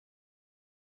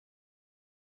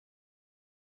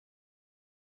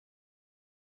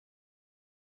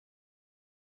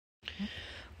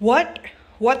What?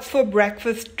 What's for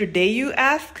breakfast today, you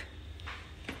ask?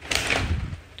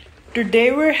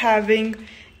 Today we're having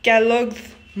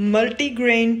Kellogg's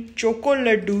multigrain choco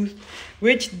laddus,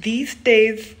 which these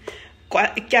days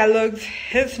Kellogg's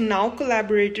has now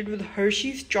collaborated with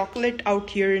Hershey's Chocolate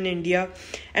out here in India.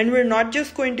 And we're not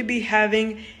just going to be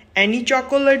having any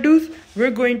choco laddus, we're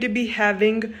going to be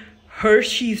having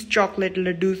Hershey's chocolate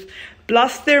laddus.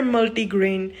 Plus they're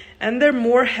multigrain and they're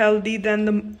more healthy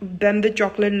than the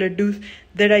chocolate laddus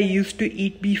that I used to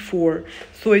eat before.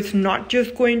 So it's not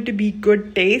just going to be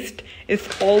good taste,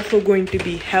 it's also going to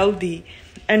be healthy.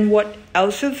 And what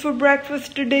else is for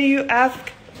breakfast today, you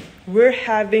ask? We're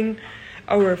having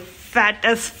our fat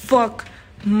as fuck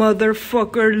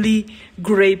motherfuckerly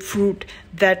grapefruit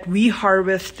that we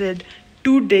harvested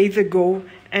 2 days ago,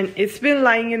 and it's been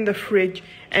lying in the fridge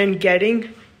and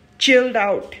getting chilled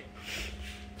out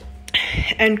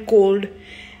and cold.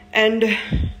 And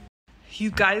you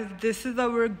guys, this is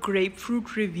our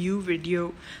grapefruit review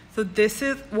video. So this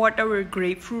is what our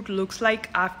grapefruit looks like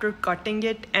after cutting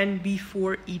it and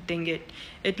before eating it.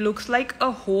 It looks like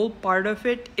a whole part of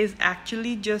it is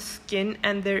actually just skin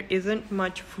and there isn't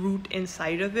much fruit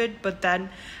inside of it, but then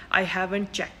I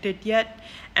haven't checked it yet.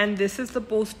 And this is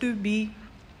supposed to be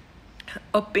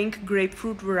a pink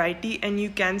grapefruit variety, and you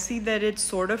can see that it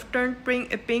sort of turned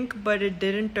pink, but it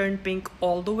didn't turn pink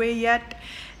all the way yet.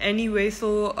 Anyway,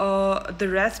 so the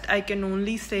rest I can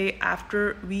only say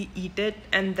after we eat it,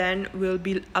 and then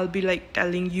I'll be like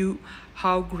telling you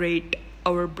how great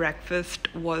our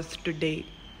breakfast was today.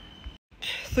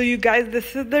 So you guys,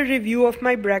 this is the review of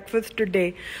my breakfast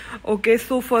today. Okay,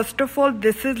 so first of all,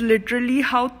 this is literally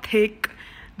how thick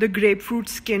the grapefruit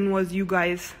skin was, you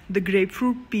guys. The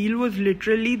grapefruit peel was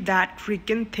literally that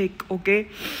freaking thick, okay?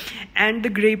 And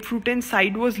the grapefruit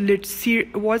inside was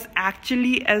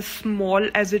actually as small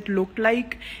as it looked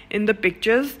like in the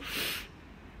pictures.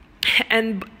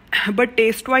 But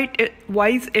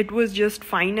taste-wise, it was just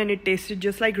fine, and it tasted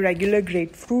just like regular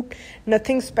grapefruit.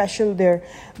 Nothing special there.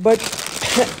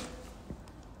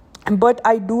 But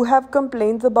I do have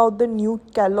complaints about the new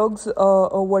Kellogg's,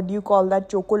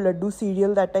 Choco Laddu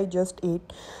cereal that I just ate.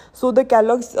 So the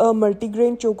Kellogg's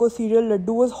multigrain Choco cereal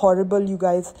laddu was horrible, you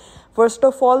guys. First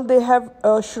of all, they have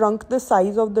shrunk the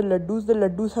size of the laddus. The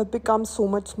laddus have become so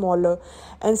much smaller.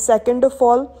 And second of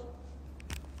all,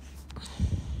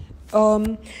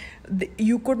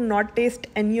 you could not taste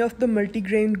any of the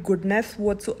multigrain goodness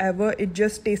whatsoever. It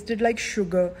just tasted like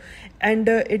sugar, and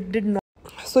it did not.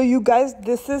 So you guys,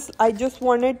 I just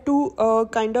wanted to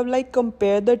kind of like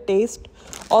compare the taste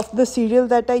of the cereal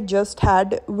that I just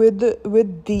had with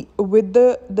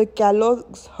the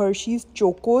Kellogg's Hershey's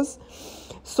Chocos.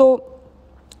 So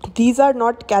these are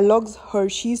not Kellogg's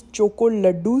Hershey's Choco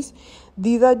Laddus.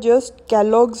 These are just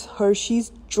Kellogg's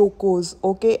Hershey's Chocos,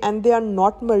 okay? And they are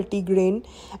not multigrain,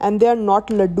 and they are not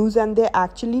laddus, and they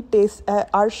actually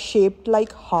are shaped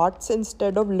like hearts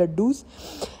instead of laddus.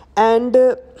 And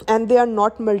they are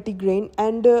not multigrain.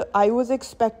 And I was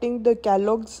expecting the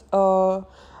Kellogg's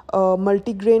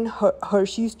multigrain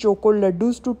Hershey's Choco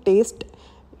Laddus to taste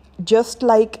just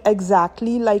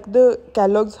exactly like the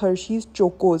Kellogg's Hershey's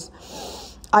Chocos.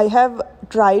 I have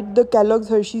tried the Kellogg's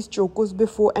Hershey's Chocos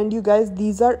before, and you guys,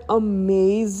 these are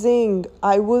amazing.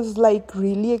 I was like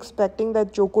really expecting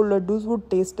that Choco Laddus would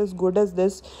taste as good as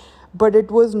this, but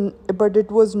it was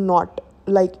not.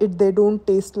 They don't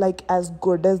taste like as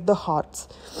good as the hearts.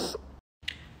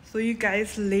 So you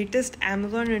guys, latest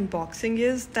Amazon unboxing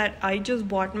is that I just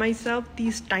bought myself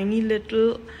these tiny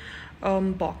little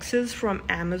boxes from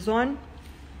Amazon,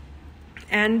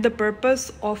 and the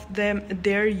purpose of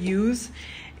their use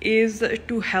is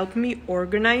to help me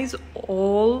organize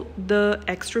all the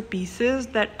extra pieces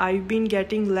that I've been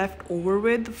getting left over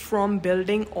with from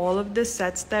building all of the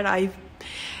sets that I've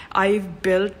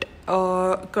built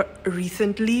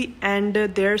recently. And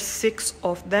there's 6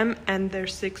 of them, and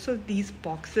there's 6 of these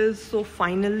boxes. So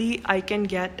finally I can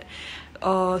get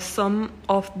some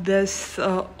of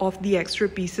the extra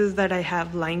pieces that I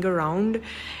have lying around.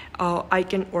 I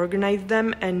can organize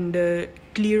them and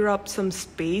clear up some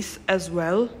space as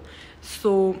well.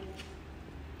 So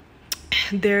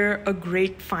they're a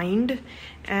great find,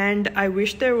 and I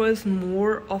wish there was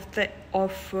more of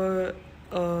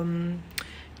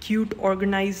cute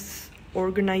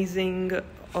organizing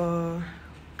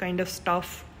kind of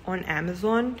stuff on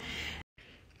Amazon.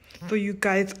 So you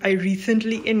guys, I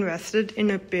recently invested in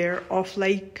a pair of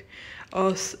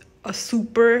a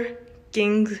super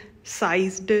king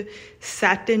sized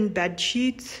satin bed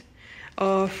sheets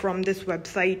from this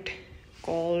website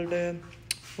called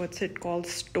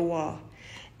Stoa.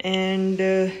 and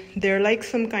they're like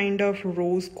some kind of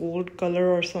rose gold color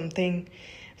or something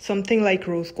like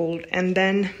rose gold. And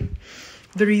then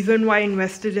the reason why I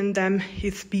invested in them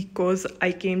is because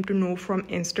I came to know from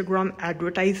Instagram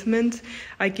advertisements.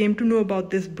 I came to know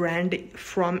about this brand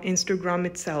from Instagram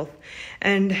itself,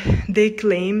 and they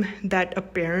claim that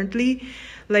apparently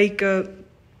like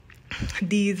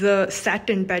these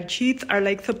satin bed sheets are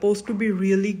like supposed to be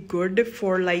really good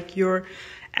for like your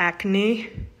acne,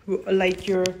 like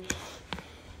your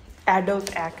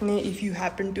adult acne, if you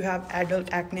happen to have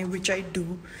adult acne, which I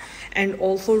do, and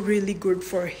also really good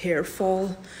for hair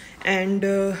fall. And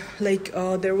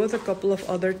there was a couple of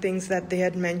other things that they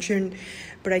had mentioned,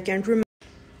 but I can't remember.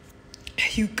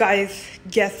 You guys,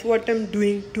 guess what I'm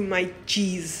doing to my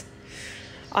cheese?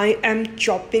 I am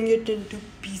chopping it into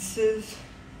pieces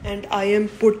and I am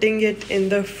putting it in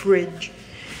the fridge,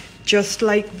 just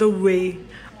like the way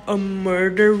a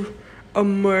murderer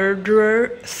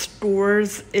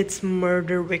stores its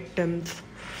murder victims.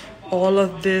 All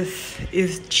of this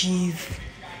is cheese.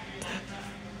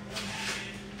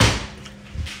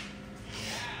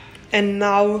 And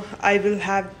now I will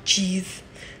have cheese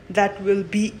that will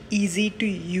be easy to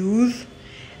use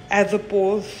as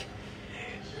opposed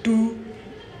to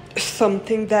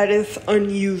something that is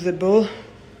unusable.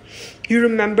 You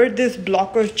remember this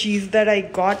block of cheese that I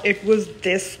got? It was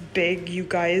this big, you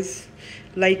guys,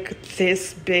 like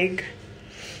this big.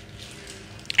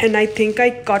 And I think I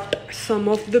cut some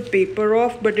of the paper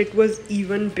off, but it was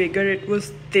even bigger. It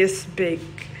was this big,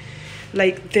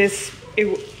 like this.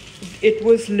 It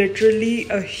was literally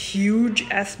a huge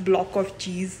ass block of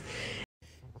cheese.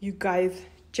 You guys,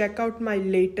 check out my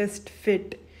latest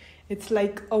fit. It's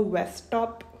like a vest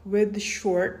top with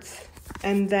shorts,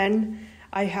 and then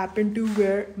I happen to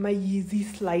wear my Yeezy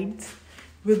slides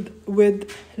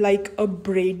with like a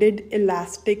braided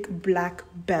elastic black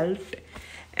belt,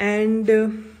 and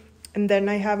then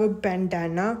I have a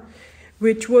bandana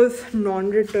which was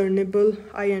non-returnable.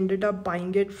 I ended up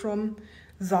buying it from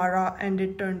Zara and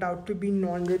it turned out to be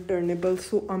non-returnable,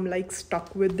 so I'm like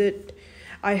stuck with it.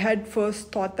 I had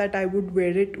first thought that I would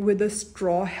wear it with a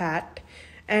straw hat,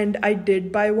 and I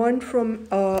did buy one from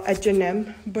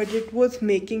H&M, but it was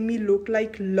making me look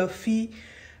like Luffy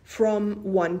from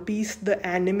One Piece, the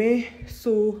anime.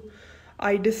 So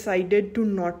I decided to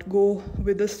not go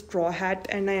with a straw hat,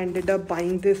 and I ended up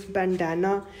buying this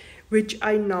bandana, which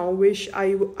I now wish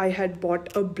I had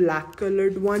bought a black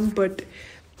colored one, but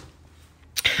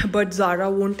Zara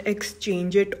won't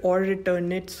exchange it or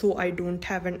return it, so I don't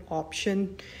have an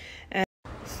option.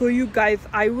 So you guys,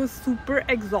 I was super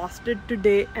exhausted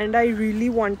today and I really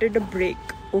wanted a break,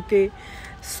 okay?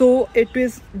 So it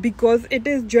is because it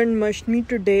is Janmashtami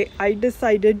today, I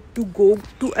decided to go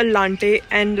to Elante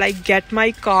and like get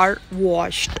my car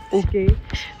washed, okay?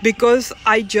 Because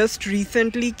I just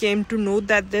recently came to know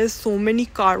that there's so many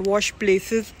car wash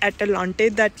places at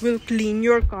Elante that will clean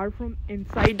your car from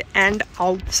inside and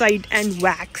outside and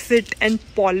wax it and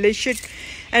polish it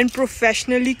and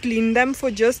professionally clean them for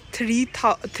just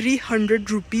 300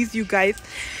 rupees, you guys.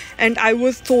 And I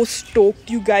was so stoked,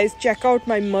 you guys. Check out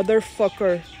my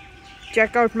motherfucker.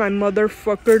 Check out my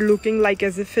motherfucker, looking like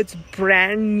as if it's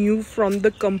brand new from the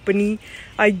company.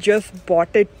 I just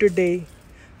bought it today.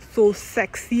 So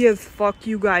sexy as fuck,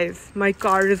 you guys. My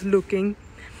car is looking.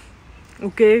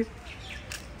 Okay.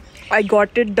 I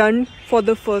got it done for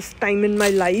the first time in my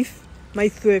life. My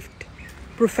Swift.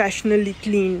 Professionally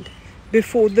cleaned.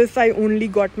 Before this, I only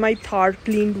got my Thar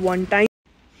cleaned one time.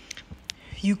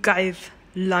 You guys,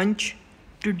 lunch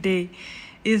today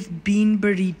is bean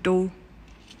burrito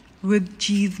with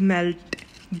cheese melt,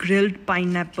 grilled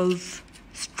pineapples,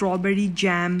 strawberry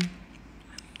jam,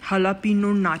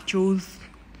 jalapeno nachos,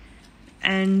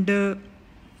 and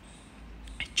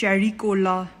cherry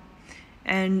cola,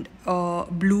 and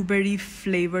blueberry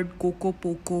flavored coco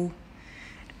poco,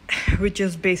 which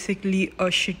is basically a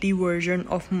shitty version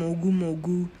of Mogu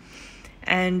Mogu.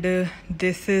 And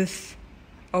this is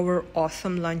our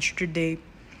awesome lunch today.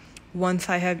 Once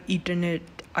I have eaten it,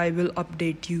 I will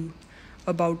update you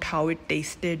about how it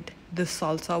tasted. The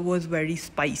salsa was very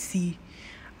spicy.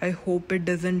 I hope it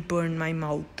doesn't burn my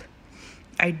mouth.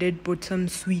 I did put some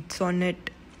sweets on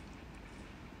it,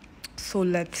 so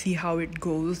let's see how it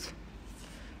goes.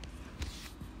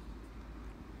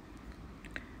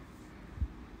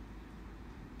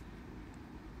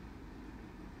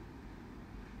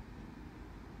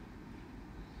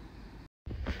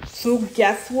 So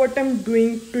guess what I'm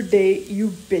doing today, you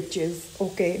bitches,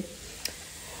 okay?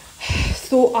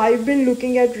 So I've been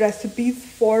looking at recipes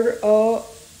for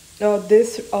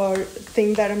this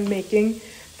thing that I'm making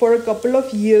for a couple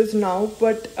of years now,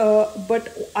 but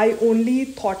I only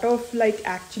thought of like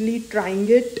actually trying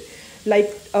it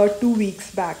like 2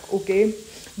 weeks back, okay?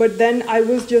 But then I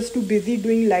was just too busy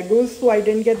doing Legos, so I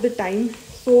didn't get the time.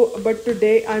 So but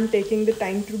today I'm taking the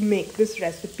time to make this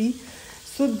recipe.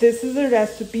 So this is a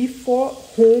recipe for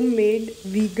homemade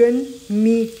vegan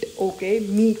meat, okay?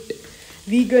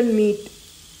 Vegan meat.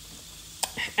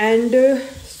 And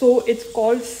so it's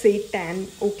called seitan,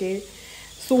 okay?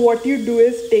 So what you do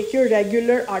is take your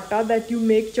regular atta that you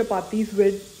make chapatis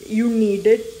with, you knead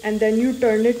it, and then you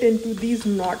turn it into these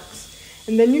knots,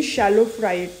 and then you shallow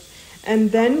fry it,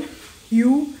 and then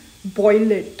you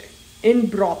boil it in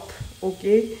broth,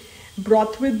 okay?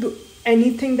 Broth with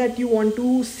anything that you want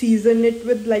to season it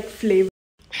with, like flavor.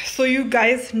 So you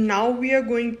guys, now we are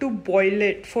going to boil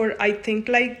it for I think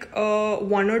like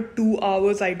 1 or 2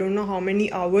 hours. I don't know how many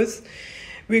hours.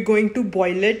 We're going to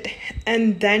boil it,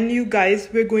 and then you guys,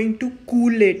 we're going to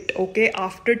cool it, okay?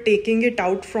 After taking it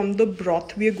out from the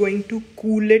broth, we're going to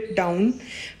cool it down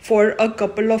for a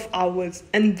couple of hours,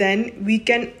 and then we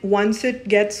can, once it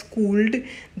gets cooled,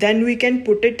 then we can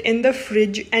put it in the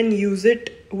fridge and use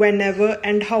it whenever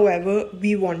and however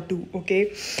we want to,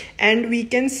 okay? And we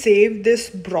can save this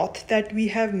broth that we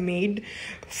have made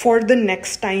for the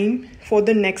next time. For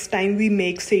the next time we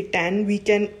make seitan,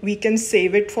 we can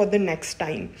save it for the next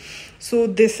time. So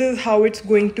this is how it's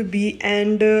going to be,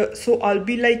 and so I'll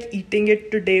be like eating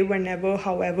it today, whenever,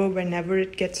 however, whenever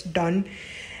it gets done.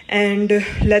 And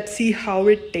let's see how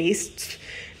it tastes,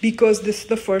 because this is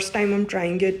the first time I'm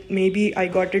trying it. Maybe I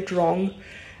got it wrong.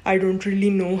 I don't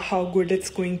really know how good it's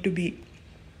going to be.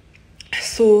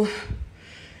 So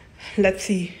let's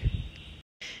see.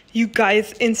 You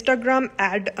guys, Instagram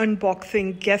ad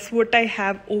unboxing. Guess what I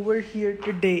have over here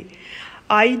today?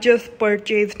 I just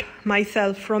purchased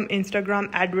myself from Instagram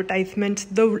advertisements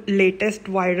the latest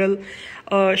viral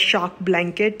shark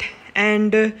blanket.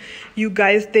 And you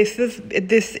guys,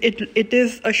 it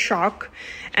is a shark,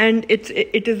 and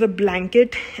it is a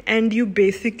blanket, and you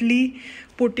basically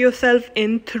put yourself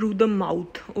in through the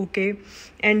mouth, okay?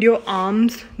 And your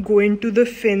arms go into the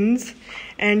fins,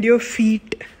 and your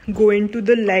feet go into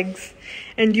the legs.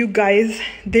 And you guys,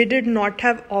 they did not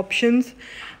have options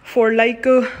for like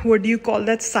what do you call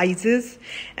that, sizes.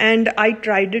 And I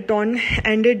tried it on,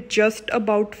 and it just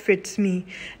about fits me.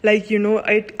 Like, you know,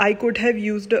 I could have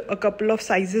used a couple of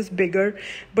sizes bigger,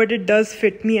 but it does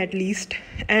fit me at least.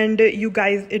 And you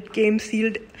guys, it came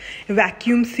sealed,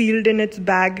 vacuum sealed in its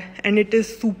bag, and it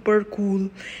is super cool.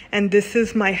 And this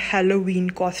is my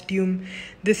Halloween costume.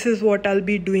 This is what I'll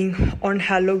be doing on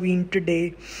Halloween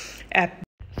today.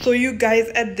 So you guys,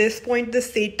 at this point, the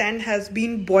seitan has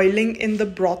been boiling in the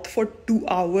broth for 2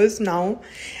 hours now.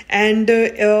 And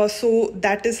so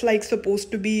that is like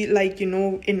supposed to be like, you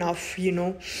know, enough, you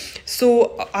know.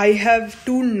 So I have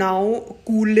to now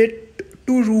cool it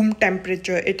to room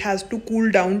temperature. It has to cool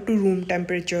down to room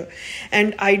temperature.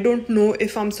 And I don't know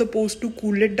if I'm supposed to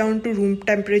cool it down to room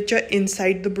temperature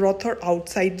inside the broth or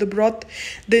outside the broth.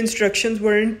 The instructions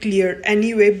weren't clear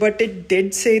anyway, but it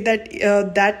did say that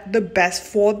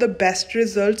for the best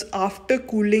results after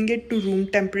cooling it to room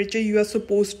temperature, you are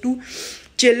supposed to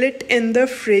chill it in the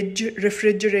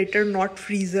refrigerator, not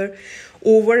freezer,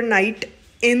 overnight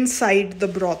inside the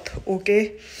broth,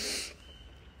 okay?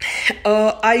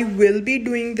 I will be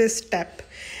doing this step,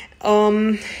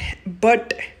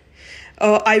 but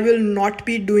I will not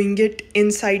be doing it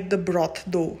inside the broth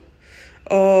though.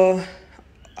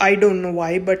 I don't know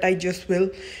why, but I just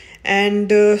will.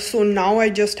 And so now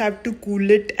I just have to cool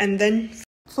it, and then.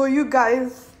 So you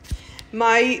guys,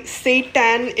 my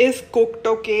seitan is cooked,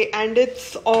 okay, and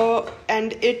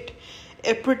it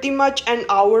pretty much an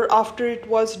hour after it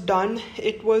was done,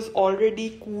 it was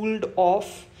already cooled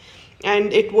off.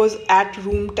 And it was at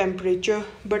room temperature,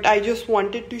 but I just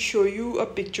wanted to show you a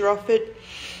picture of it.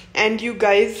 And you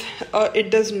guys, it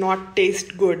does not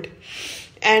taste good,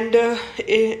 and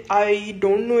I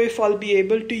don't know if I'll be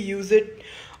able to use it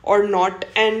or not.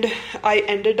 And I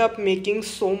ended up making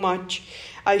so much.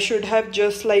 I should have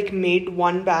just like made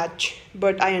 1 batch,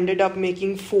 but I ended up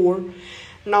making 4.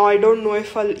 Now I don't know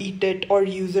if I'll eat it or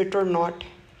use it or not.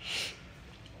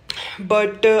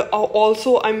 But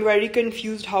also I'm very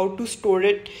confused how to store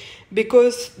it,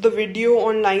 because the video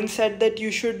online said that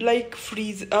you should like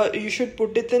freeze, you should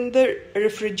put it in the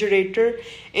refrigerator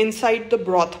inside the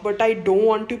broth, but I don't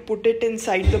want to put it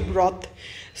inside the broth.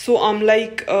 So I'm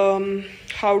like,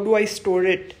 how do I store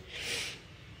it?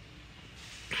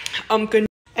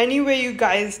 Anyway, you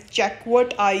guys, check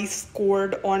what I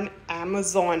scored on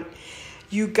Amazon.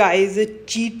 You guys,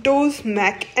 Cheetos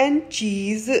mac and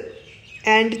cheese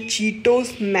and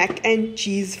Cheetos mac and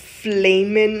cheese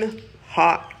flamin'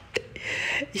 hot.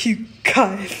 You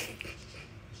guys,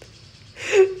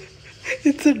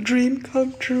 it's a dream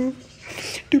come true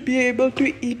to be able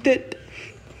to eat it.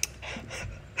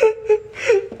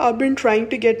 I've been trying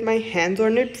to get my hands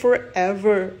on it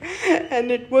forever,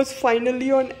 and it was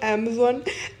finally on Amazon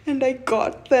and I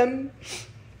got them.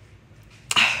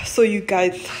 So you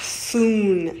guys,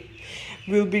 soon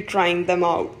we'll be trying them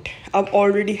out. I've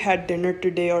already had dinner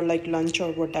today, or like lunch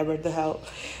or whatever the hell.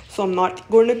 So I'm not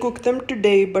going to cook them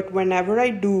today, but whenever I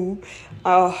do,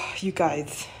 you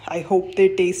guys, I hope they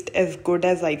taste as good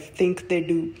as I think they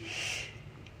do.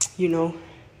 You know.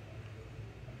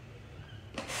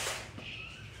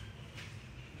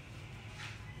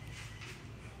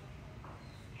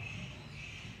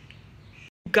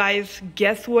 Guys,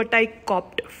 guess what I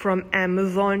copped from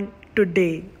Amazon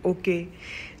today? Okay,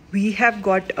 we have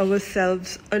got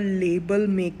ourselves a label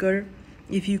maker.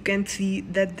 If you can see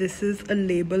that this is a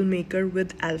label maker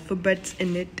with alphabets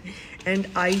in it, and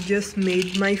I just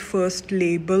made my first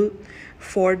label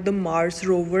for the Mars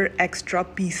rover extra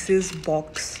pieces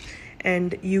box.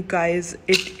 And you guys,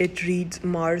 it reads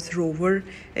Mars rover,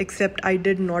 except I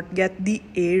did not get the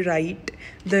A right.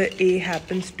 The A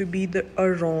happens to be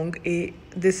a wrong A.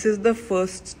 This is the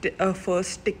first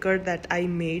sticker that I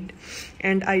made,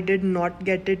 and I did not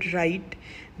get it right.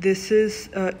 This is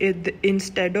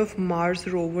instead of Mars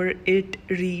rover, it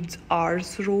reads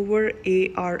Ars rover,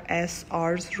 ARS,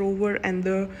 Ars rover, and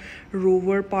the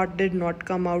rover part did not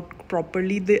come out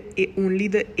properly. Only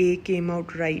the A came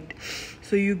out right.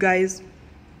 So you guys,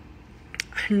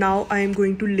 now I am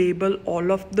going to label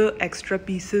all of the extra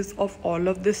pieces of all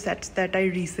of the sets that I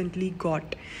recently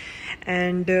got,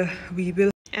 and we will.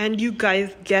 And you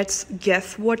guys,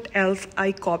 guess what else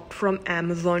I copped from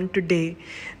Amazon today?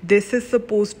 This is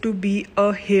supposed to be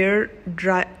a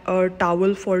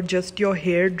towel for just your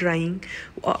hair drying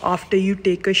after you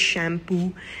take a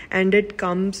shampoo, and it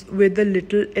comes with a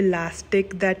little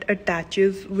elastic that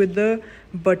attaches with a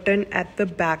button at the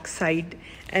back side.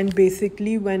 And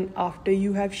basically, when after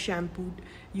you have shampooed,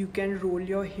 you can roll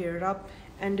your hair up,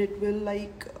 and it will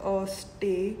like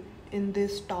stay in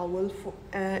this towel for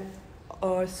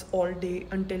all day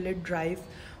until it dries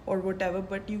or whatever.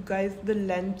 But you guys, the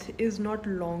length is not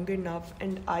long enough,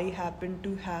 and I happen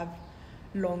to have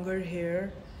longer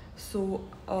hair, so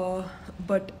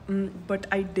but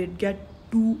I did get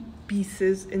 2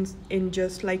 pieces in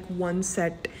just like one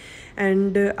set,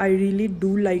 and I really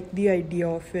do like the idea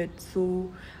of it.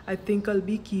 So I think I'll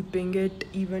be keeping it,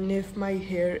 even if my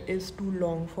hair is too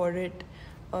long for it.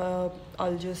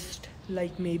 I'll just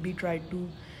like maybe try to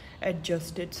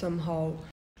adjust it somehow.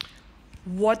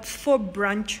 What's for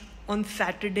brunch on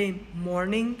Saturday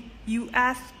morning, you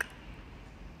ask?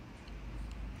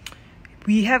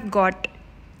 We have got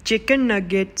chicken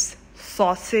nuggets,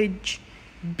 sausage,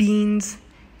 beans,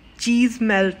 cheese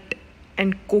melt,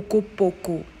 and coco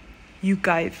poco. You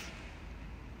guys,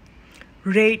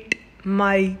 rate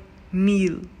my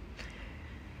meal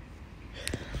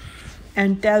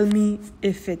and tell me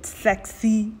if it's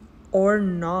sexy or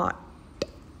not.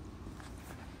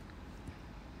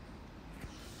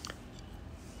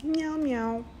 Meow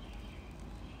meow.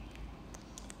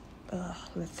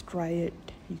 Let's try it,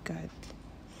 you guys.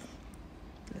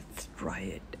 Let's try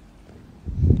it.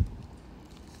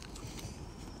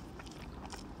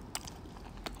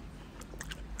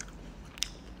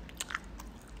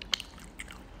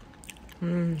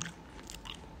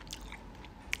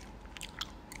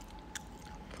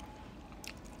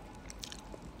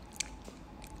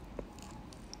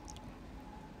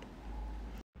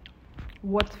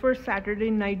 What's for Saturday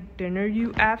night dinner,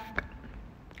 you ask?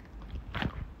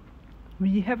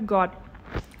 We have got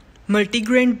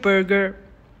multigrain burger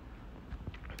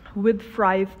with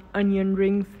fries, onion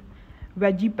rings,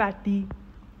 veggie patty,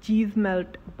 cheese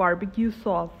melt, barbecue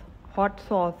sauce, hot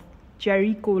sauce,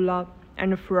 cherry cola,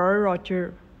 and a Ferrero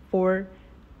Rocher for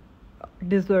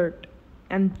dessert.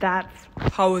 And that's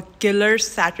how a killer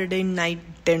Saturday night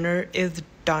dinner is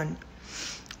done.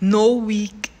 No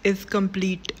week is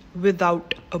complete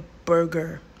without a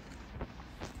burger.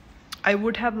 I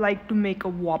would have liked to make a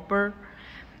Whopper,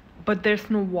 but there's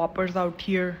no Whoppers out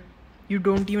here. You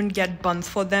don't even get buns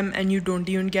for them, and you don't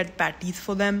even get patties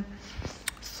for them.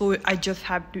 So I just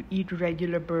have to eat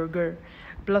regular burger.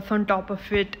 Plus on top of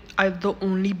it, the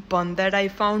only bun that I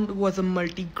found was a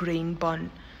multi-grain bun.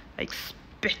 Like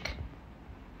spit.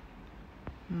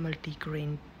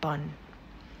 Multi-grain bun.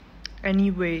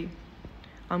 Anyway,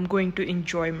 I'm going to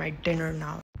enjoy my dinner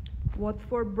now. What's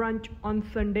for brunch on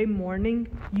Sunday morning,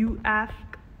 you ask?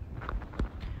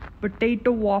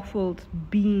 Potato waffles,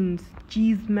 beans,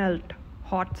 cheese melt,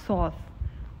 hot sauce,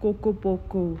 Coco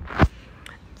Poco.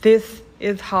 This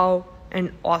is how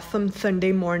an awesome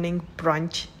Sunday morning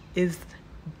brunch is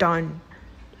done.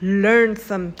 Learn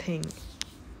something.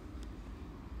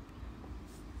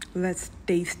 Let's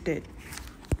taste it.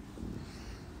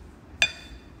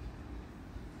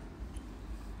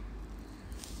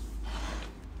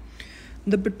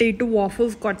 The potato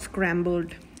waffles got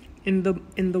scrambled in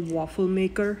the waffle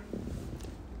maker.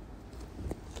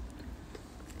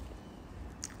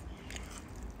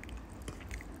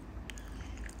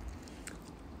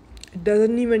 It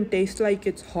doesn't even taste like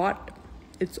it's hot.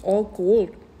 It's all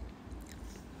cold.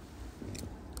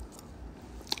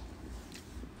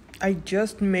 I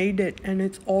just made it and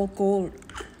it's all cold.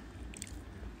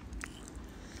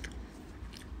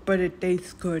 But it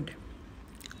tastes good.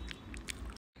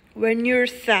 When you're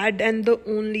sad and the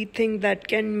only thing that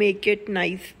can make it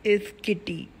nice is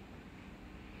kitty.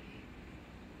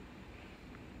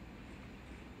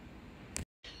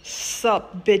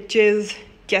 Sup bitches,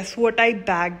 guess what I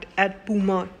bagged at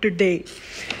Puma today?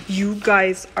 You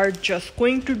guys are just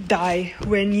going to die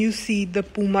when you see the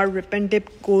Puma Rip and Dip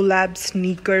collab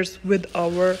sneakers with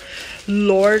our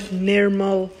Lord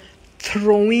Nirmal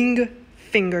throwing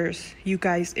fingers. You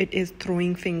guys, it is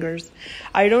throwing fingers.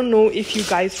 I don't know if you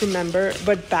guys remember,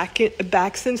 but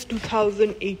back since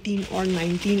 2018 or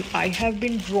 19, I have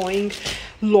been drawing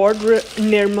Lord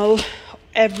Nirmal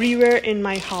everywhere in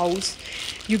my house,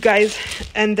 you guys.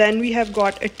 And then we have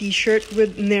got a t-shirt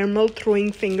with Nirmal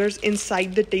throwing fingers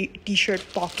inside the t-shirt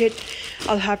pocket.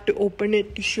 I'll have to open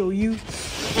it to show you.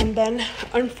 And then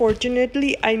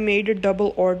unfortunately I made a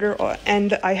double order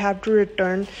and I have to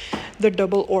return the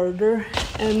double order.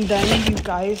 And then you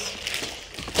guys,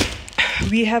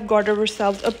 we have got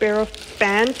ourselves a pair of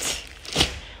pants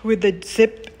with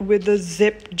a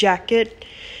zip jacket,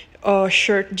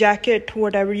 shirt jacket,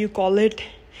 whatever you call it,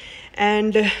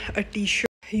 and a t-shirt.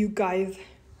 You guys,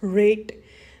 rate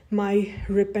my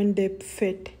Rip and Dip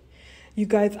fit. You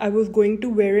guys, I was going to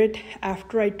wear it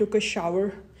after I took a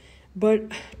shower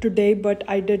today, but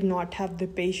I did not have the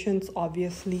patience,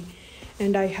 obviously,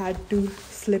 and I had to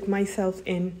slip myself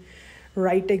in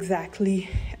right exactly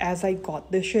as I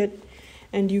got the shit.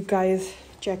 And you guys,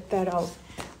 check that out.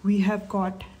 We have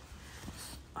got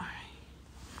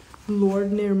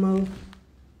Lord Nirmal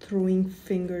throwing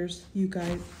fingers, you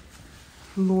guys.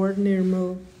 Lord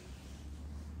Nirmal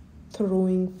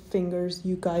throwing fingers,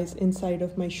 you guys, inside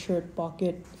of my shirt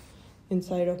pocket.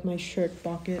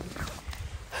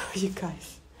 You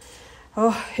guys,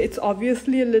 oh, it's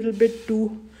obviously a little bit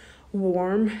too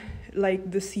warm.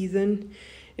 Like, the season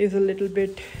is a little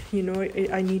bit, you know,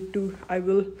 I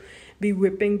will be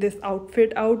whipping this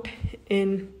outfit out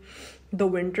in the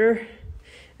winter,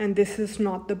 and this is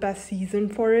not the best season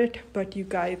for it. But you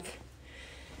guys,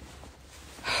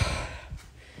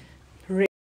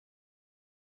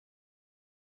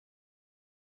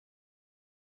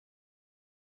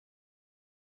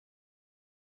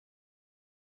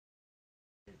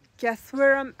 guess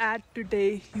where I'm at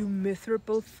today, you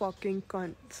miserable fucking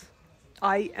cunts.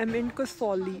 I am in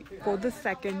Kasauli for the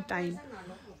second time,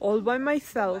 all by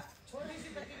myself.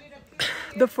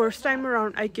 The first time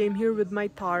around, I came here with my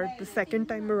Thar. The second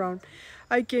time around,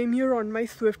 I came here on my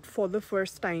Swift for the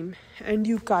first time. And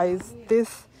you guys,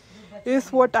 this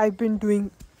is what I've been doing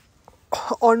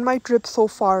on my trip so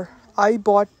far. I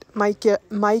bought my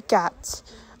cats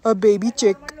a baby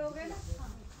chick.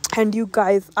 And you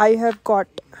guys, I have got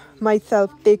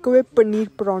myself takeaway paneer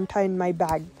parantha in my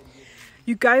bag.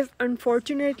 You guys,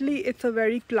 unfortunately, it's a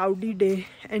very cloudy day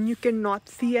and you cannot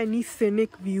see any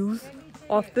scenic views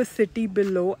of the city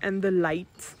below and the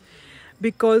lights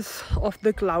because of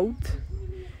the clouds.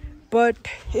 But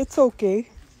it's okay.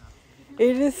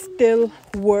 It is still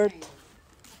worth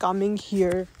coming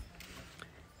here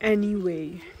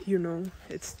anyway, you know.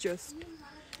 It's just,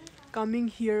 coming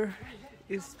here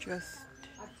is just,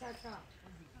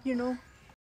 you know.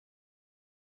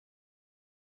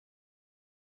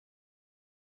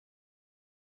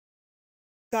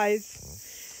 Guys,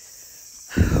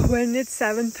 when it's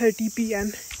 7:30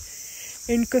 p.m.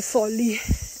 in Kasauli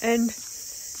and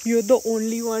you're the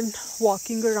only one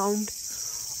walking around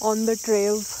on the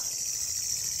trails,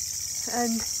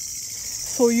 and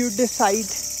so you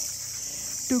decide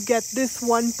to get this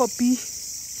one puppy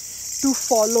to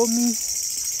follow me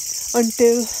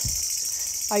until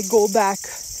I go back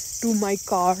to my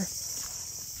car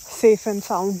safe and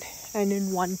sound and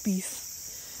in one piece.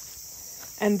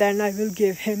 And then I will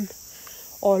give him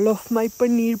all of my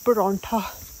paneer parantha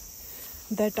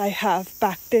that I have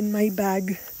packed in my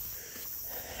bag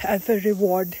as a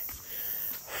reward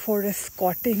for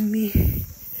escorting me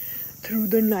through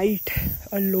the night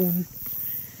alone.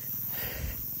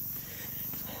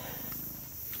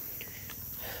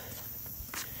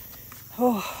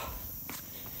 Oh,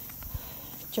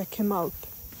 check him out.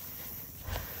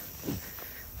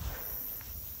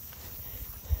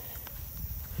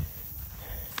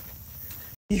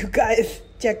 You guys,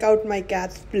 check out my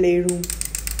cat's playroom.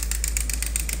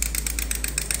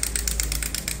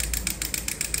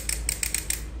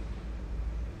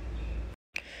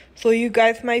 So you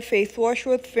guys, my face wash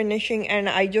was finishing and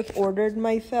I just ordered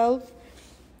myself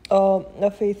a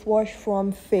face wash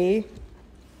from Faye.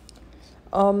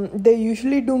 They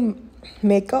usually do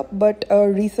makeup, but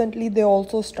recently they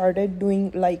also started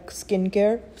doing like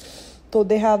skincare. So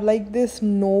they have like this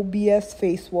no BS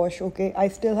face wash. Okay, I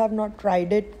still have not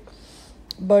tried it,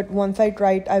 but once I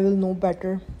try it I will know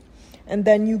better. And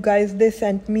then you guys, they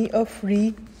sent me a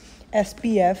free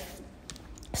SPF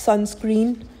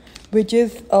sunscreen, which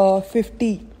is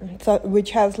 50,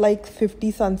 which has like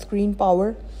 50 sunscreen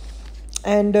power.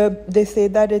 And they say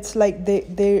that it's like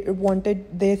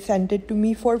they sent it to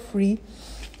me for free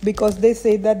because they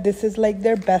say that this is like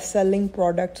their best-selling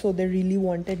product, so they really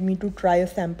wanted me to try a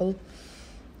sample.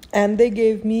 And they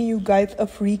gave me, you guys, a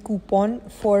free coupon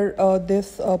for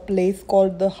this place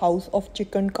called the House of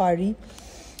Chicken Curry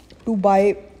to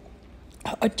buy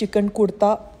a chicken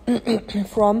kurta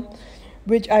from,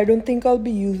 which I don't think I'll be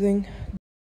using.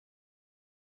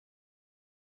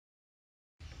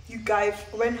 You guys,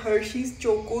 when Hershey's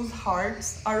Choco's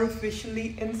Hearts are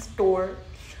officially in store,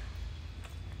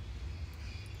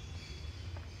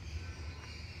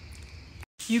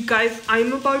 you guys,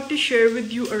 I'm about to share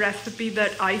with you a recipe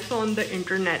that I saw on the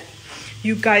internet.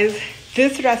 You guys,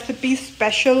 this recipe's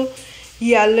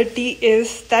speciality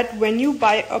is that when you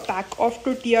buy a pack of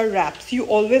tortilla wraps, you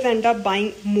always end up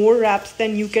buying more wraps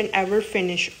than you can ever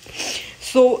finish.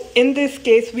 So in this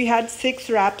case, we had 6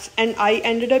 wraps and I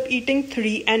ended up eating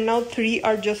 3, and now 3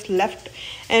 are just left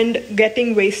and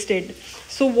getting wasted.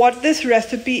 So what this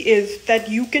recipe is that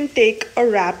you can take a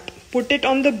wrap, put it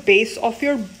on the base of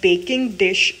your baking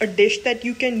dish, a dish that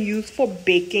you can use for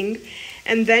baking,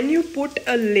 and then you put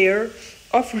a layer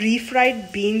of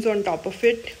refried beans on top of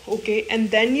it, okay?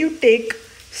 And then you take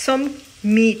some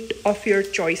meat of your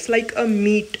choice, like a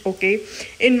meat, okay?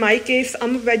 In my case,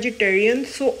 I'm a vegetarian,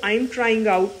 so I'm trying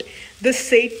out the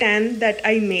seitan that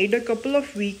I made a couple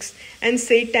of weeks, and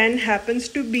seitan happens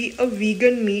to be a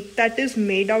vegan meat that is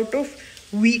made out of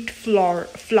wheat flour,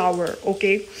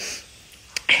 okay?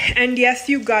 And yes,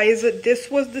 you guys,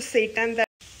 this was the seitan that,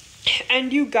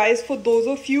 and you guys, for those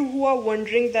of you who are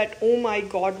wondering that, oh my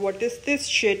god, what is this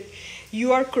shit,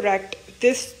 you are correct.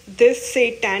 This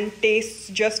seitan tastes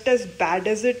just as bad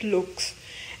as it looks.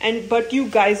 But you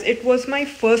guys, it was my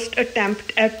first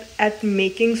attempt at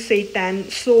making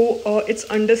seitan, so it's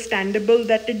understandable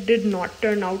that it did not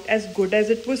turn out as good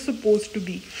as it was supposed to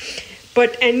be.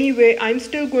 But anyway, I'm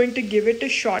still going to give it a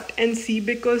shot and see,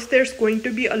 because there's going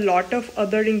to be a lot of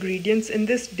other ingredients in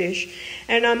this dish,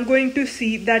 and I'm going to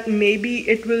see that maybe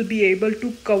it will be able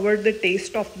to cover the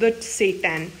taste of the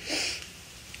seitan.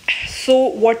 So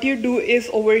what you do is,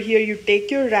 over here you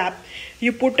take your wrap,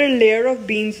 you put a layer of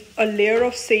beans, a layer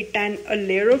of seitan, a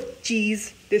layer of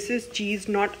cheese. This is cheese,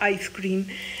 not ice cream.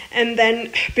 And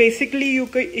then basically you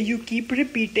keep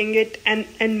repeating it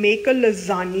and make a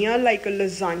lasagna, like a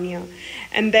lasagna,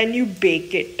 and then you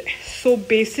bake it. So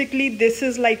basically this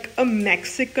is like a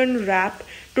Mexican wrap,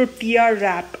 tortilla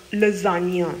wrap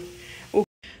lasagna. Okay.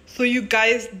 So you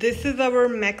guys, this is our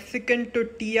Mexican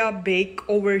tortilla bake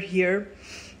over here.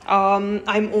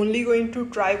 I'm only going to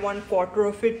try 1/4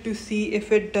 of it to see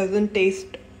if it doesn't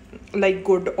taste like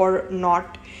good or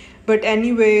not. But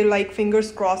anyway, like,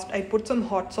 fingers crossed. I put some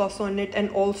hot sauce on it,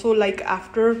 and also like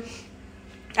after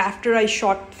I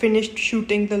finished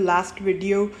shooting the last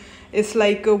video, it's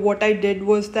like what I did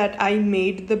was that I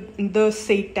made the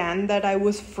seitan that I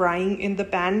was frying in the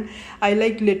pan. I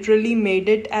like literally made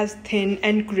it as thin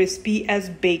and crispy as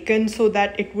bacon, so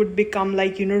that it would become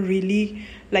like, you know, really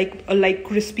like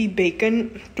crispy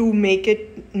bacon, to make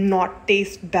it not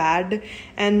taste bad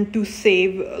and to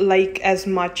save like as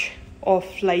much of,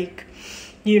 like,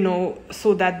 you know,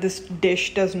 so that this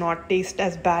dish does not taste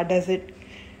as bad as it,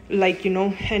 like, you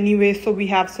know. Anyway, so we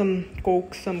have some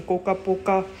Coke, some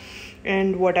Coca-Cola,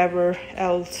 and whatever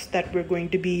else that we're going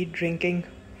to be drinking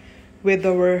with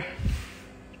our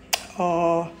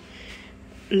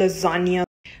lasagna.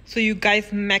 So you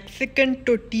guys, Mexican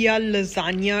tortilla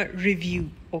lasagna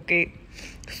review, okay?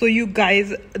 So you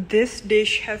guys, this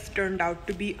dish has turned out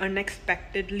to be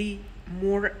unexpectedly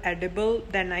more edible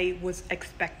than I was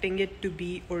expecting it to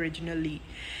be originally.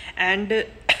 And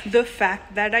the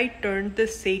fact that I turned the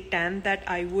seitan that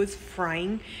I was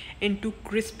frying into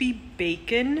crispy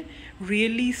bacon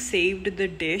really saved the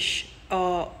dish.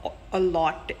 a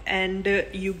lot, and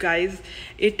you guys,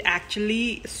 it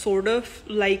actually sort of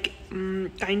like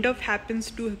kind of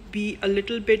happens to be a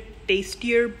little bit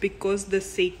tastier because the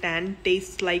seitan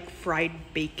tastes like fried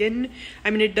bacon. I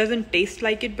mean, it doesn't taste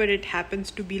like it, but it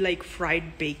happens to be like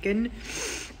fried bacon.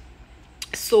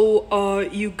 So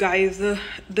you guys, the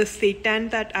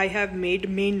seitan that I have made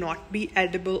may not be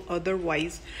edible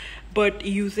otherwise, but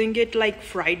using it like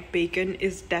fried bacon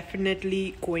is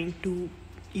definitely going to,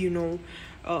 you know,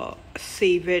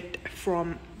 save it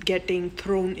from getting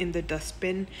thrown in the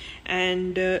dustbin.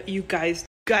 And you guys,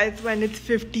 when it's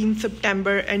 15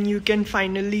 September and you can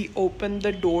finally open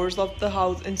the doors of the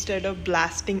house instead of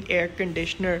blasting air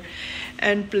conditioner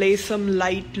and play some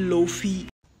light lofi.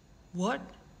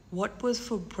 What was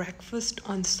for breakfast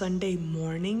on Sunday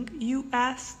morning, you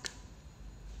ask?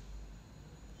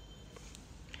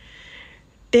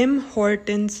 Tim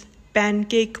Hortons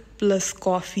pancake plus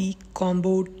coffee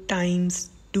combo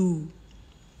times 2.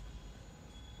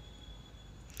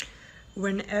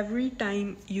 When every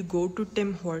time you go to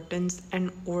Tim Hortons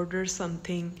and order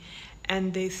something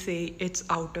and they say it's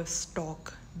out of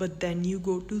stock, but then you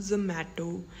go to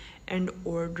Zomato and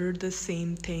order the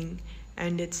same thing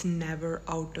and it's never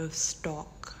out of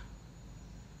stock.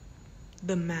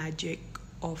 The magic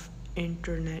of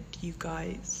internet, you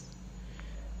guys.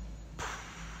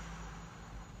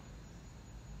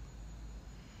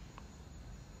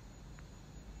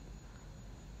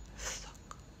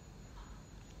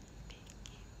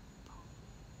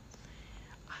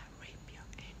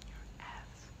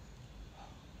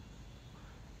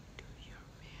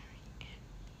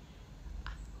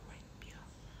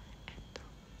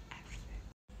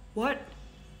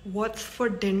 What's for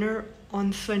dinner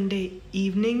on Sunday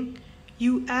evening,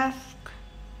 you ask?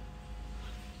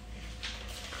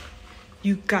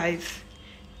 You guys,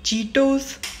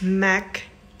 Cheetos, mac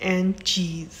and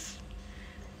cheese.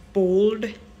 Bold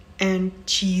and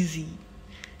cheesy.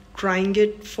 Trying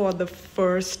it for the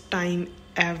first time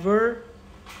ever.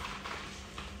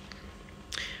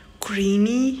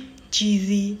 Creamy,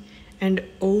 cheesy, and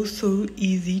oh so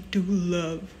easy to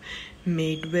love.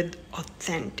 Made with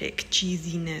authentic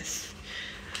cheesiness.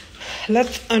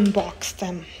 Let's unbox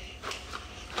them.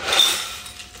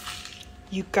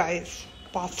 You guys,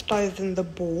 pasta is in the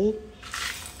bowl.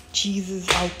 Cheese is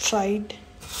outside.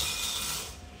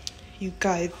 You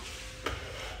guys,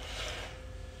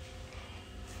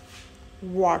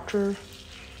 water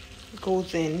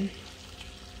goes in.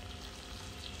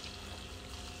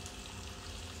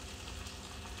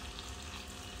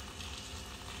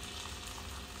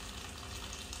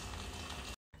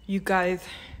 You guys,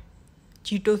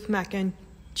 Cheetos mac and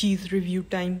cheese review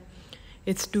time.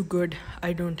 It's too good.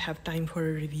 I don't have time for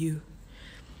a review.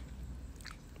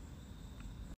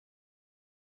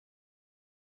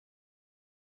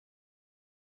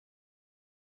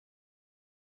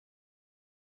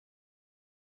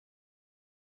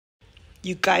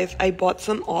 You guys, I bought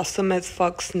some awesome as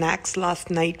fuck snacks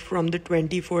last night from the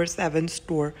 24/7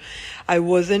 store. I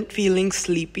wasn't feeling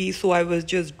sleepy, so I was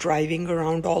just driving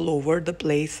around all over the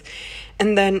place.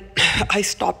 And then I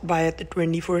stopped by at the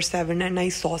 24/7 and I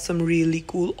saw some really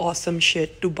cool, awesome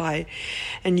shit to buy.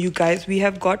 And you guys, we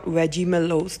have got veggie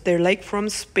mellows. They're like from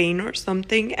Spain or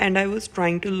something. And I was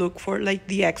trying to look for like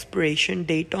the expiration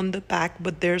date on the pack,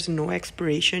 but there's no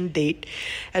expiration date.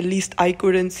 At least I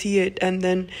couldn't see it. And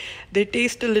then they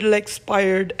taste a little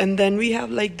expired. And then we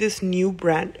have like this new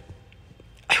brand,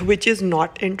 which is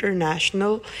not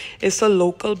international. It's a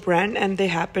local brand and they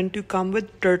happen to come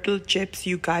with turtle chips,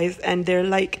 you guys, and they're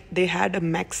like, they had a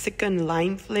Mexican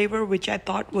lime flavor, which I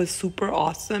thought was super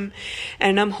awesome,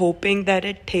 and I'm hoping that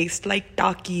it tastes like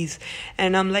Takis,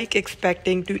 and I'm like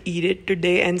expecting to eat it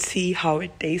today and see how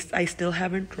it tastes. I still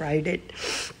haven't tried it.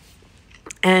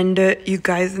 And you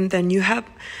guys, and then you have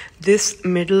this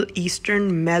Middle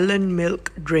Eastern melon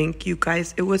milk drink, you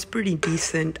guys. It was pretty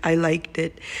decent. I liked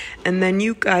it. And then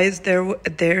you guys, there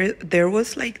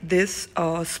was like this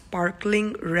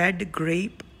sparkling red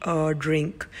grape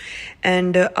drink,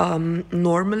 and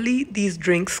normally these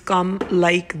drinks come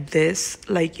like this,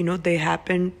 like, you know, they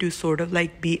happen to sort of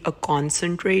like be a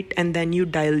concentrate and then you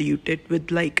dilute it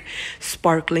with like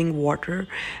sparkling water.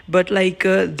 But like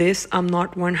this, I'm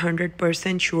not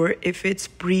 100% sure if it's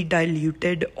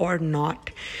pre-diluted or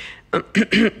not.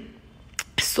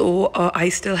 So I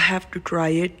still have to try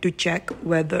it to check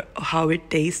how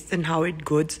it tastes and how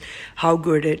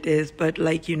good it is. But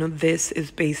like, you know, this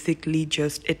is basically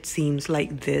just, it seems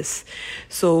like this.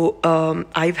 So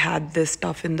I've had this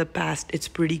stuff in the past. It's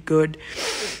pretty good.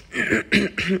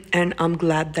 And I'm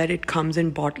glad that it comes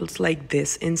in bottles like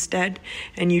this instead,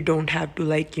 and you don't have to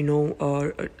like, you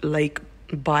know, like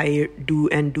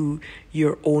do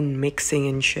your own mixing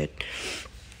and shit.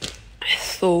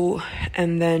 So,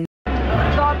 and then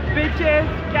what's up, bitches?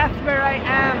 Guess where I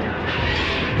am?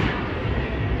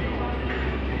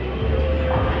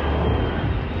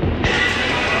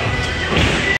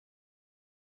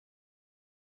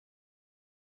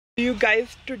 You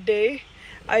guys, today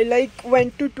I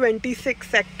went to 26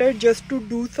 sector just to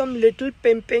do some little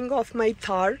pimping of my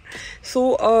Thar.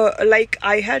 So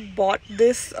I had bought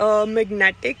this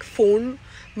magnetic phone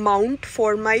mount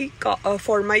for my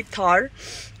Thar,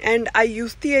 and I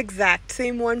used the exact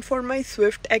same one for my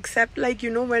Swift, except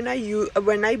when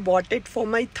I bought it for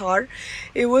my Thar,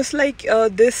 it was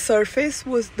this surface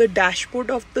was the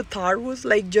dashboard of the Thar was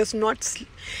just not,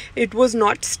 it was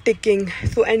not sticking.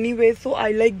 So anyway, so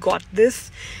I got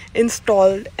this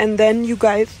installed, and then you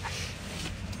guys,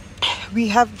 we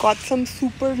have got some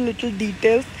super little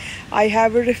details. I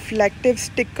have a reflective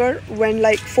sticker when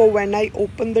I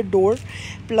open the door,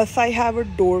 plus I have a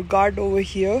door guard over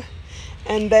here,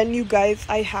 and then you guys,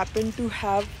 I happen to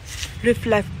have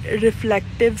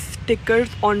reflective stickers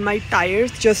on my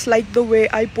tires, just like the way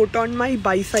I put on my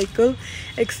bicycle,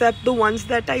 except the ones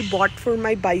that I bought for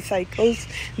my bicycles,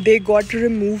 they got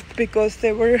removed because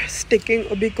they were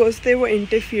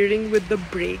interfering with the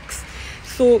brakes.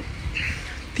 So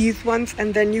these ones,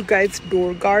 and then you guys,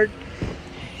 door guard,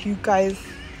 you guys,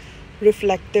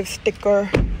 reflective sticker,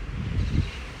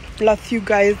 plus you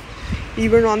guys,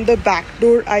 even on the back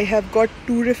door I have got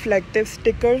 2 reflective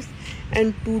stickers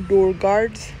and 2 door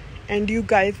guards. And you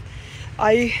guys,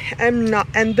 I am not,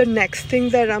 and the next thing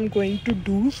that I'm going to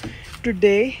do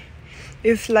today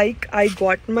is I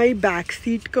got my back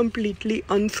seat completely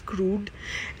unscrewed,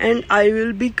 and I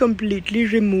will be completely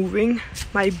removing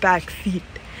my back seat,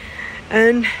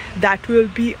 and that will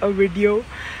be a video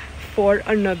for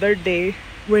another day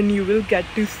when you will get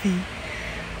to see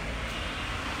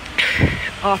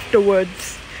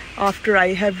afterwards, after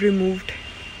I have removed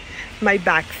my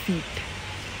back seat.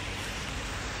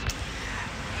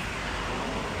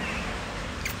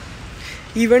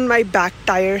 Even my back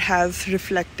tire has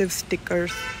reflective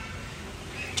stickers.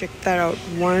 Check that out.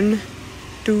 1,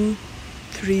 2,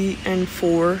 3, and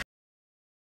 4.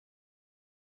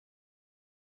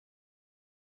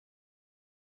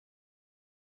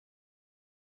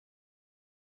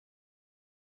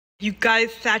 You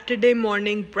guys, Saturday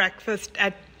morning breakfast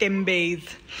at Timbay's.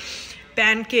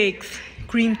 Pancakes,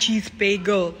 cream cheese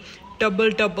bagel,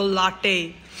 double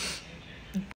latte.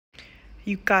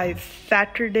 You guys,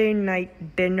 Saturday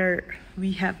night dinner,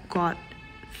 we have got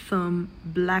some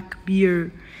black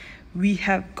beer, we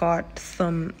have got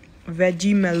some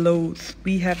veggie mellows,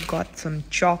 we have got some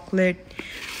chocolate,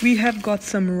 we have got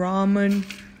some ramen,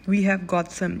 we have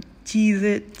got some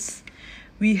Cheez-Its,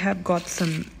 we have got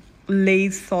some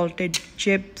Lay's salted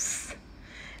chips,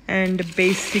 and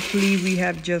basically we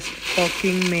have just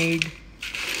fucking made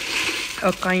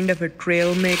a kind of a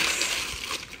trail mix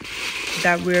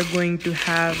that we're going to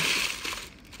have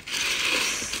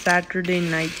Saturday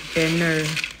night dinner.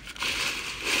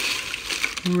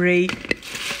 Rate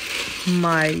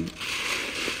my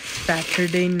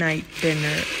Saturday night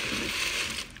dinner.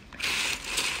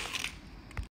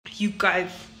 You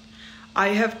guys, I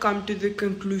have come to the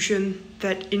conclusion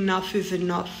that enough is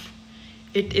enough.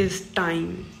 It is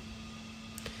time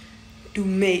to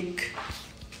make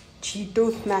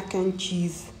Cheetos mac and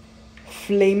cheese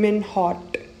flamin'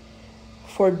 hot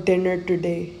for dinner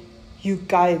today. You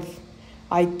guys,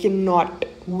 I cannot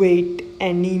wait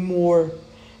anymore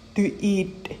to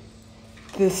eat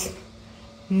this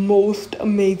most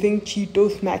amazing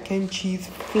Cheetos mac and cheese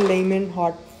flamin'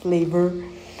 hot flavor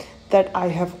that I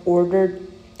have ordered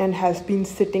and has been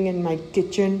sitting in my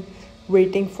kitchen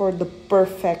waiting for the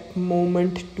perfect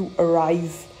moment to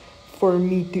arise for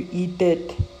me to eat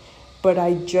it. But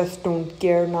I just don't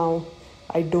care now.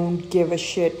 I don't give a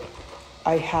shit.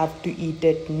 I have to eat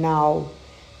it now,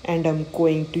 and I'm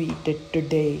going to eat it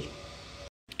today.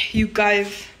 You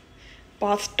guys,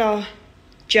 pasta,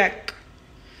 check.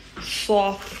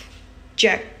 Sauce,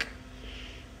 check.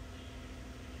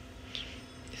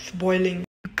 It's boiling.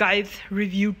 Guys,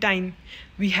 review time.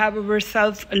 We have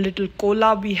ourselves a little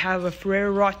cola, we have a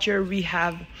Ferrero Rocher, we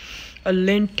have a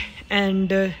Lindt,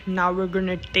 and now we're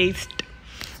gonna taste.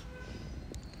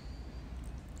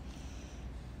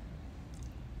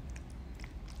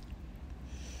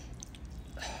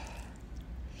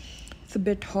 It's a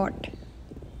bit hot.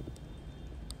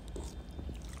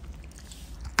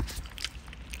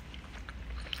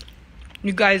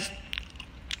 You guys,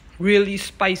 really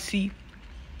spicy.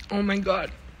 Oh my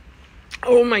god.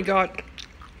 Oh my god.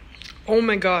 Oh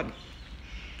my god.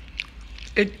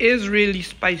 It is really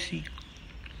spicy.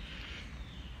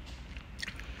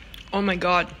 Oh my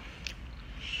god.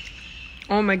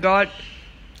 Oh my god.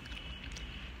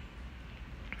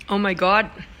 Oh my god.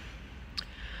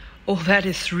 Oh, that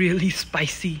is really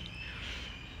spicy.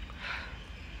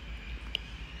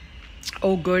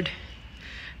 Oh, good.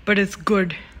 But it's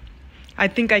good. I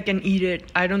think I can eat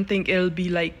it. I don't think it'll be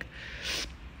like...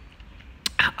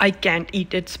 I can't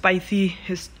eat it. Spicy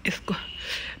is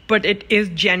but it is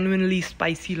genuinely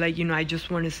spicy. Like, you know, I just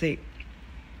want to say,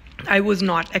 I was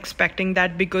not expecting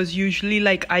that, because usually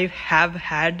like I have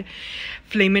had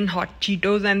Flamin' Hot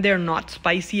Cheetos and they're not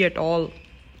spicy at all.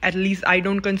 At least I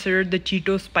don't consider the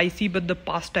Cheetos spicy, but the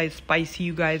pasta is spicy,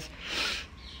 you guys.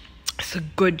 It's a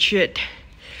good shit.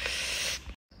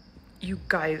 You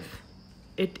guys,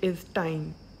 it is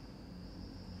time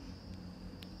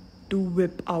to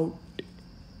whip out.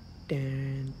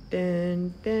 Dun,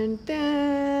 dun, dun,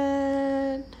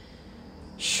 dun.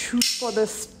 Shoot for the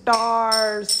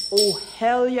stars. Oh,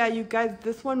 hell yeah, you guys.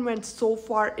 This one went so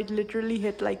far. It literally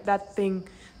hit like that thing,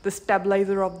 the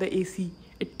stabilizer of the AC.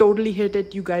 It totally hit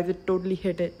it, you guys. It totally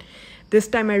hit it. This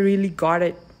time I really got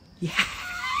it. Yeah.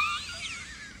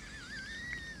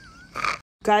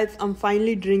 Guys, I'm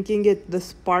finally drinking it. The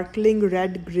sparkling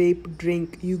red grape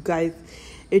drink, you guys.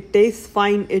 It tastes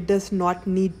fine. It does not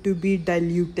need to be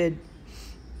diluted.